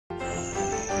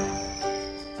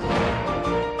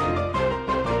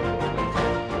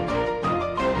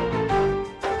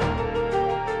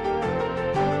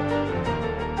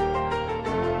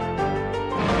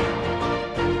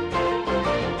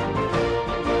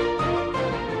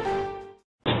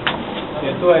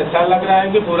तो ऐसा लग रहा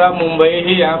है कि पूरा मुंबई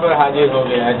ही यहाँ पर हाजिर हो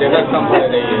गया है, जगह कम पड़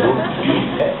रही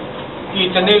है कि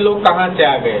इतने लोग कहाँ से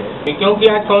आ गए। क्योंकि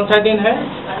आज कौन सा दिन है?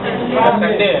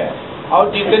 संडे है। और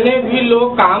जितने भी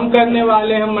लोग काम करने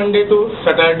वाले हैं मंडे टू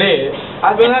सैटरडे,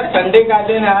 आज बोला संडे का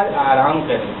दिन आज आराम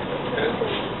करें।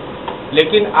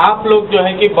 लेकिन आप लोग जो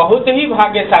है कि बहुत ही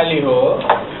भाग्यशाली हो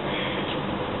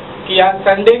कि आज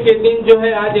संडे के दिन जो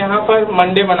है आज यहाँ पर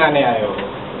मंडे मनाने आए हो।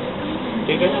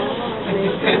 ठीक है,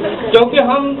 क्योंकि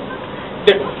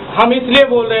हम इसलिए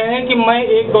बोल रहे हैं कि मैं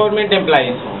एक गवर्नमेंट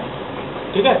एम्प्लॉइज हूँ।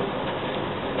 ठीक है,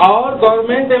 और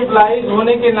गवर्नमेंट एम्प्लॉइज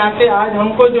होने के नाते आज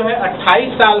हमको जो है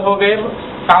 28 साल हो गए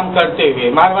काम करते हुए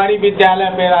मारवाड़ी विद्यालय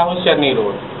पेरा हाउस चरनी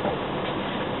रोड।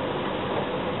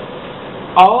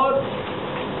 और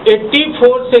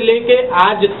 84 से लेके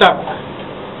आज तक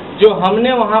जो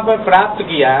हमने वहाँ पर प्राप्त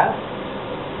किया,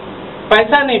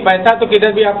 पैसा नहीं, पैसा तो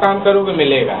किधर भी आप काम करोगे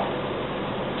मिलेगा,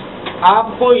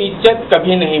 आपको इज्जत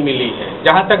कभी नहीं मिली है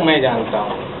जहाँ तक मैं जानता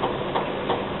हूँ।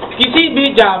 किसी भी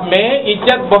जॉब में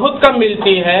इज्जत बहुत कम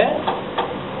मिलती है,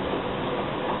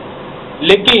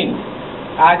 लेकिन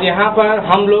आज यहाँ पर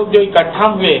हम लोग जो इकट्ठा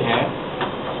हुए हैं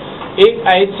एक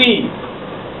ऐसी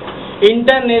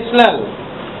इंटरनेशनल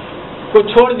को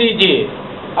छोड़ दीजिए,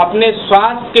 अपने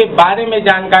स्वास्थ्य के बारे में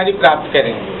जानकारी प्राप्त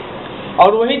करेंगे।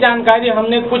 और वही जानकारी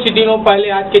हमने कुछ दिनों पहले,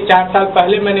 आज के 4 साल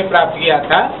पहले मैंने प्राप्त किया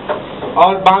था।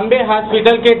 और बॉम्बे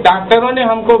हॉस्पिटल के डॉक्टरों ने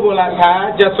हमको बोला था,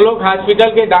 जसलोक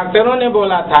हॉस्पिटल के डॉक्टरों ने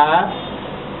बोला था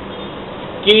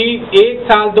कि 1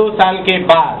 साल 2 साल के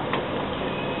बाद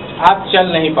आप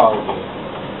चल नहीं पाओगे।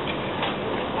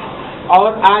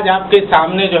 और आज आपके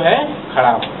सामने जो है खड़ा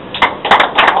हूँ।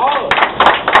 और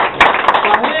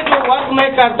पहले जो वर्क मैं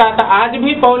करता था, आज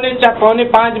भी पौने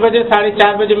 5 बजे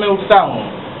 4:30 बजे मैं उठता हूँ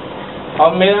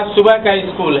और मेरा सुबह का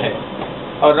स्कूल है,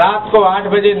 और रात को 8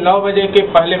 बजे 9 बजे के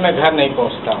पहले मैं घर नहीं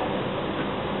पहुँचता हूँ।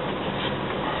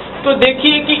 तो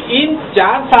देखिए कि इन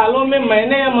 4 सालों में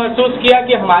मैंने यह महसूस किया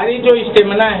कि हमारी जो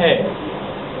स्टेमिना है,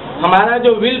 हमारा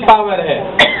जो विल पावर है,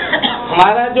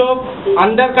 हमारा जो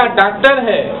अंदर का डॉक्टर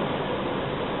है,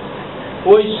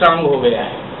 वो स्ट्रांग हो गया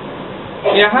है।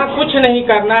 यहाँ कुछ नहीं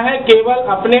करना है, केवल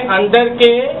अपने अंदर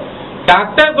के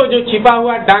डॉक्टर को, जो छिपा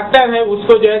हुआ डॉक्टर है,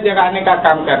 उसको जो है जगाने का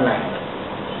काम करना है।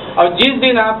 और जिस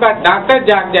दिन आपका डॉक्टर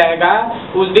जाग जाएगा,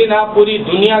 उस दिन आप पूरी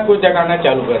दुनिया को जगाना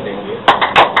चालू कर देंगे।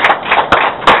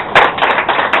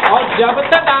 और जब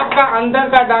तक आपका अंदर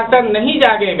का डॉक्टर नहीं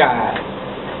जागेगा,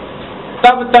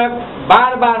 तब तक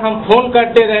बार बार हम फोन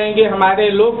करते रहेंगे, हमारे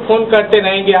लोग फोन करते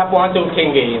रहेंगे, आप वहां से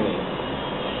उठेंगे ही नहीं।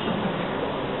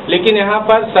 लेकिन यहाँ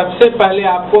पर सबसे पहले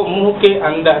आपको मुंह के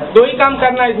अंदर 2 ही काम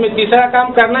करना है, इसमें तीसरा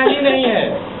काम करना ही नहीं है।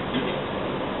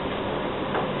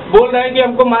 बोल रहे हैं कि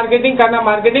हमको मार्केटिंग करना,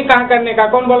 मार्केटिंग कहाँ करने का?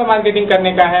 कौन बोला मार्केटिंग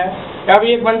करने का है?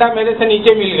 अभी एक बंदा मेरे से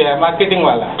नीचे मिल गया मार्केटिंग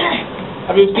वाला,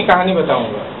 अभी उसकी कहानी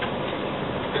बताऊंगा।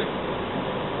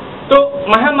 तो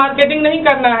वहाँ मार्केटिंग नहीं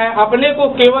करना है, अपने को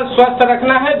केवल स्वस्थ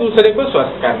रखना है, दूसरे को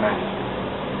स्वस्थ करना है।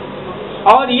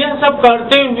 और यह सब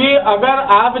करते हुए अगर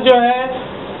आप जो है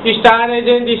star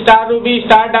agent, star Ruby,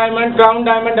 star diamond, crown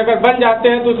diamond अगर बन जाते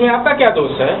हैं, तो उसमें आपका क्या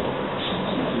दोष है?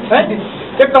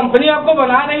 ये कंपनी आपको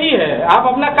बना रही है, आप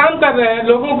अपना काम कर रहे हैं,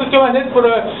 लोगों को केवल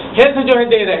हेल्थ जो है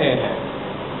दे रहे हैं।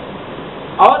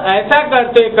 और ऐसा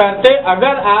करते करते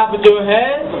अगर आप जो है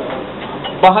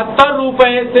 72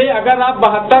 रुपए से अगर आप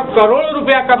 72 करोड़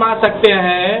रुपया कमा सकते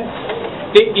हैं,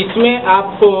 तो इसमें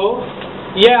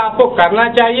आपको करना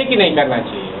चाहिए कि नहीं करना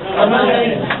चाहिए?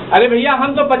 अरे भैया,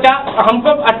 हमको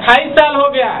 28 साल हो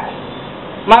गया है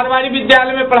मारवाड़ी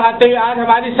विद्यालय में पढ़ाते हुए। आज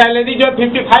हमारी सैलरी जो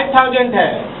 55,000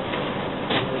 है,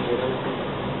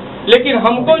 लेकिन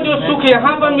हमको जो सुख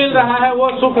यहाँ पर मिल रहा है, वो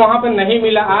सुख वहाँ पर नहीं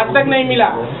मिला, आज तक नहीं मिला।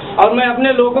 और मैं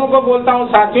अपने लोगों को बोलता हूँ,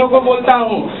 साथियों को बोलता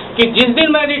हूँ कि जिस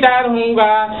दिन मैं रिटायर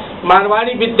होऊंगा,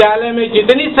 मारवाड़ी विद्यालय में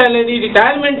जितनी सैलरी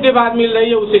रिटायरमेंट के बाद मिल रही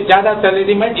है, उससे ज़्यादा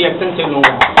सैलरी मैं DXN से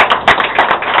लूँगा।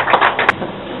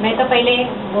 मैं तो पहले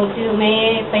बोलती हूँ,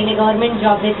 मैं पहले गवर्नमेंट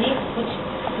जॉब में थी, कुछ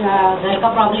घर का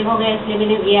प्रॉब्लम हो गया, इसलिए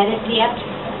मैंने VRS लिया।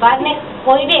 बाद में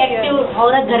कोई भी एक्टिव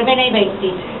औरत घर में नहीं बैठती,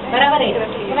 बराबर है।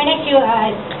 तो मैंने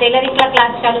टेलरिंग का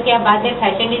क्लास चालू किया, बाद में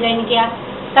फैशन डिजाइनिंग किया।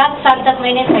 7 साल तक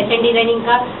मैंने फैशन डिजाइनिंग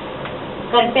का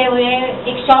करते हुए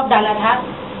एक शॉप डाला था।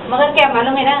 मगर क्या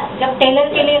मालूम है ना, जब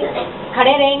टेलर के लिए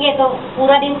खड़े रहेंगे तो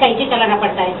पूरा दिन कैंची चलाना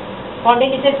पड़ता है।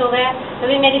 स्पॉन्डिलिटिस हो गया,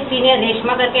 तभी मेरी सीनियर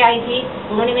रेशमा करके आई थी,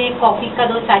 उन्होंने मेरे कॉफ़ी का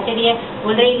 2 साचे दिए,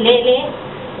 बोल रही ले।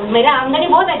 तो मेरा आमदनी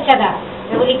बहुत अच्छा था,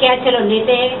 मैं बोली क्या चलो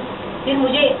लेते हैं। फिर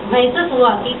मुझे महसूस हुआ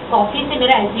कि कॉफ़ी से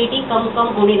मेरा एसिडिटी कम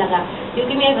होने लगा,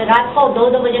 क्योंकि मैं रात को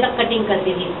 2 बजे तक कटिंग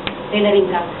करती थी। टेलरिंग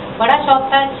का बड़ा शौक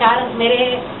था। 4 मेरे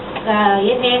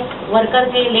ये थे वर्कर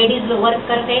थे, लेडीज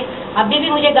वर्कर थे। अभी भी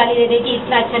मुझे गाली देते कि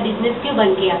इतना अच्छा बिजनेस क्यों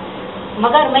बंद किया।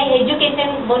 मगर मैं एजुकेशन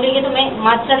बोलेंगे तो मैं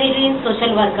master degree in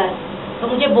social worker, तो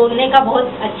मुझे बोलने का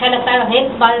बहुत अच्छा लगता है।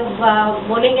 हेल्थ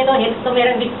बोलेंगे तो हेल्थ तो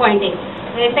मेरा वीक पॉइंट है।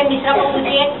 ऐसे मिश्रा को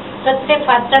पूछिए, सबसे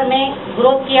फास्टर में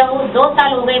ग्रोथ किया हूँ। 2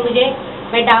 साल हो गए मुझे,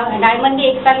 मैं डायमंड भी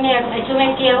 1 साल में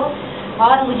अचीवमेंट किया हूँ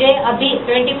और मुझे अभी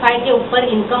 25 के ऊपर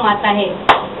इनकम आता है।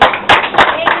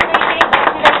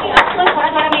 आपको थोड़ा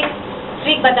मैं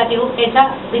ट्रिक बताती हूँ कैसा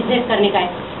बिजनेस करने का है।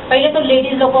 पहले तो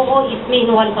लेडीज लोगों को इसमें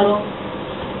इन्वॉल्व करो,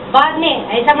 बाद में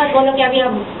ऐसा मत बोलो कि अभी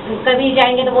हम कभी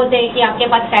जाएंगे तो बोलते हैं कि आपके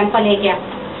पास सैंपल है क्या,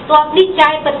 तो अपनी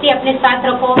चाय पत्ती अपने साथ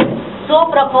रखो,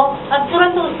 सोप रखो और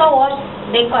तुरंत उसका वॉश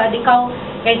दिखाओ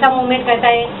कैसा मूवमेंट करता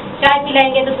है। चाय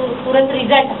पिलाएंगे तो तुरंत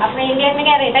रिजल्ट। अपने इंडिया में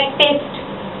क्या रहता है, टेस्ट।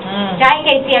 चाय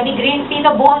कैसी है, अभी ग्रीन टी तो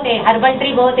बहुत है, हर्बल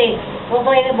टी बहुत है, वो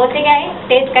बोलते क्या है,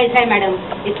 टेस्ट कैसा है मैडम,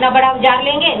 इतना बड़ा जार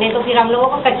लेंगे, नहीं तो फिर हम लोगों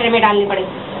को कचरे में डालने पड़े।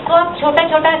 तो आप छोटा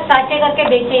छोटा साचे करके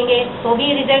बेचेंगे तो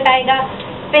भी रिजल्ट आएगा।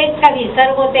 टेस्ट का भी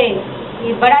सर बोलते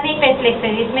हैं बड़ा नहीं टेस्ट लेते,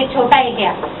 इसमें छोटा है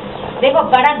क्या। देखो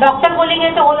बड़ा डॉक्टर बोलेंगे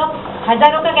तो वो लोग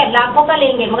हजारों का क्या लाखों का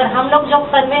लेंगे, मगर हम लोग जो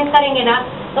कन्वेंस करेंगे ना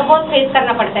तो बहुत फेस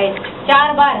करना पड़ता है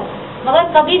 4 बार, मगर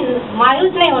कभी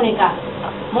मायूस नहीं होने का।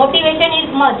 Motivation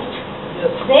is must.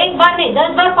 1 बार नहीं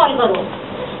 10 बार कॉल करो,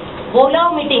 बोलो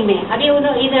मीटिंग में। अभी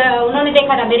उन्होंने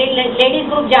देखा था मेरे लेडीज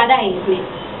ग्रुप ज्यादा है इसमें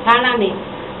थाना में,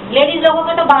 लेडीज लोगों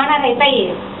का तो बहाना रहता ही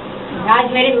है।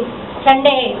 आज मेरे संडे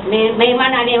है,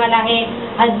 मेहमान आने वाला है,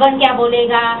 हस्बैंड क्या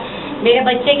बोलेगा, मेरे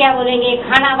बच्चे क्या बोलेंगे,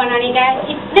 खाना बनाने का है,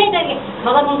 इतने करके,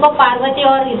 मगर उनको पार्वती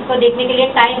और इसको देखने के लिए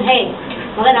टाइम है,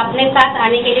 मगर अपने साथ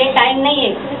आने के लिए टाइम नहीं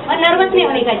है। और नर्वस नहीं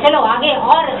होने का, चलो आगे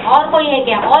और कोई है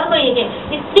क्या, और कोई है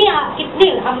क्या, कितनी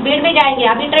हम भीड़ में जाएंगे।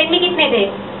 अभी ट्रेन में कितने थे,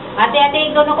 आते आते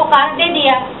एक दोनों को कार्ड दे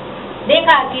दिया,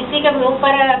 देखा किसी के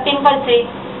ऊपर पिंपल्स है,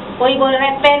 कोई बोल रहा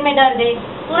है पैर में दर्द है,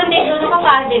 तुरंत एक दोनों को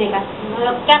कार्ड देने का।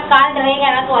 क्या कार्ड रहेगा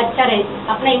ना तो अच्छा रहे,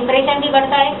 अपना इंप्रेशन भी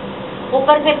बढ़ता है।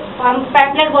 ऊपर से हम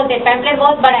पैम्पलेट बोलते हैं, पैम्पलेट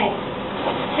बहुत बड़ा है,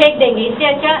 फेंक देंगे, इससे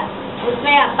अच्छा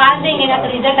उसमें कार्ड देंगे ना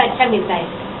तो रिजल्ट अच्छा मिलता है।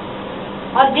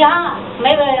 और जहाँ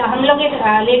हम लोग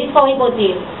लेडीज को वही बोलती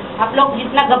है, आप लोग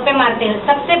जितना गप्पे मारते हैं,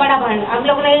 सबसे बड़ा बहन हम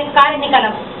लोग ने कार्ड निकाला,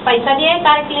 पैसा दिया है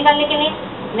कार्ड निकालने के लिए,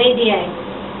 नहीं दिया है।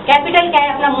 कैपिटल क्या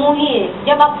है, अपना मुंह ही है।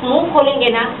 जब आप मुंह खोलेंगे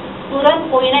ना तुरंत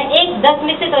कोई ना 10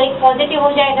 में से तो एक पॉजिटिव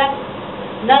हो जाएगा।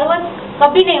 नर्वस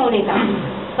कभी नहीं होने का,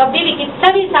 कभी भी,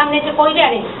 कितना भी सामने से कोई भी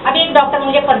आने। अभी एक डॉक्टर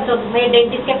मुझे परसों मेरे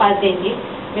डेंटिस्ट के पास गई थी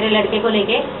मेरे लड़के को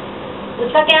लेके,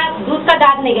 उसका क्या दूध का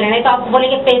दांत नहीं गिरा, नहीं तो आप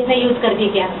बोलेंगे पेस्ट नहीं यूज करती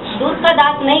क्या, दूध का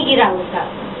दांत नहीं गिरा उसका।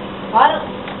 और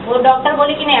वो डॉक्टर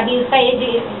बोले कि नहीं अभी उसका एज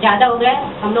ज्यादा हो गया,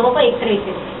 हम लोगों को एक्सरे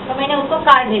से, तो मैंने उसको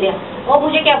कार्ड दे दिया। वो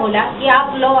मुझे क्या बोला कि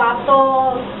आप तो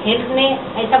हेल्थ में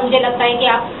ऐसा मुझे लगता है कि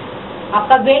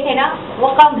आपका वेट है ना वो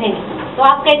कम है, तो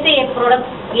आप कैसे ये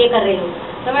प्रोडक्ट ये कर रहे हो।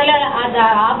 तो मैंने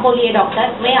आप बोलिए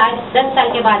डॉक्टर, मैं आज 10 साल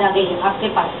के बाद आ गई आपके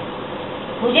पास,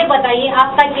 मुझे बताइए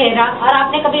आपका चेहरा, और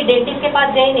आपने कभी डेंटिस्ट के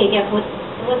पास गए नहीं क्या खुद।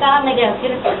 वो कहा मैं गया,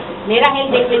 फिर मेरा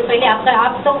हेल्थ देखने से पहले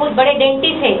आप तो खुद बड़े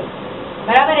डेंटिस्ट है,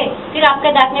 बराबर है, फिर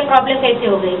आपके दांत में प्रॉब्लम कैसे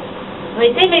हो गई।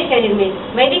 वैसे ही मेरे शरीर में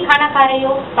मैं भी खाना खा रही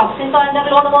हूँ, टॉक्सिन तो अंदर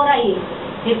लोड हो रही है,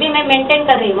 फिर भी मैं मेंटेन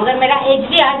कर रही हूँ, मगर मेरा एज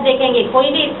भी आज देखेंगे कोई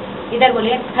भी इधर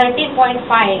बोले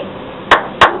 13.5 है।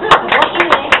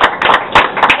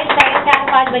 मैं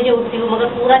 4:30-5 बजे उठती हूँ, मगर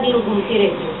पूरा दिन घूमती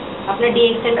रहती हूँ, अपना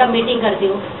DXN का मीटिंग करती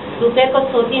हूँ, दोपहर को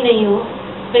सोती नहीं हूँ,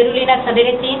 स्पिरुलिना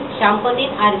सवेरे 3, शाम को 3,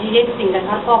 RGZ सिंगल,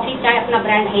 और कॉफी चाय अपना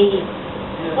ब्रांड है ही।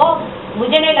 तो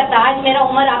मुझे नहीं लगता आज मेरा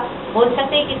उम्र आप बोल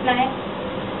सकते हैं कितना है।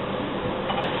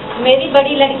 मेरी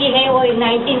बड़ी लड़की है वो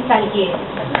 19 साल की है,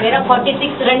 मेरा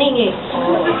 46 रनिंग है।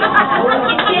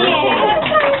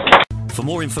 For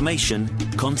more information,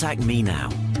 contact me now.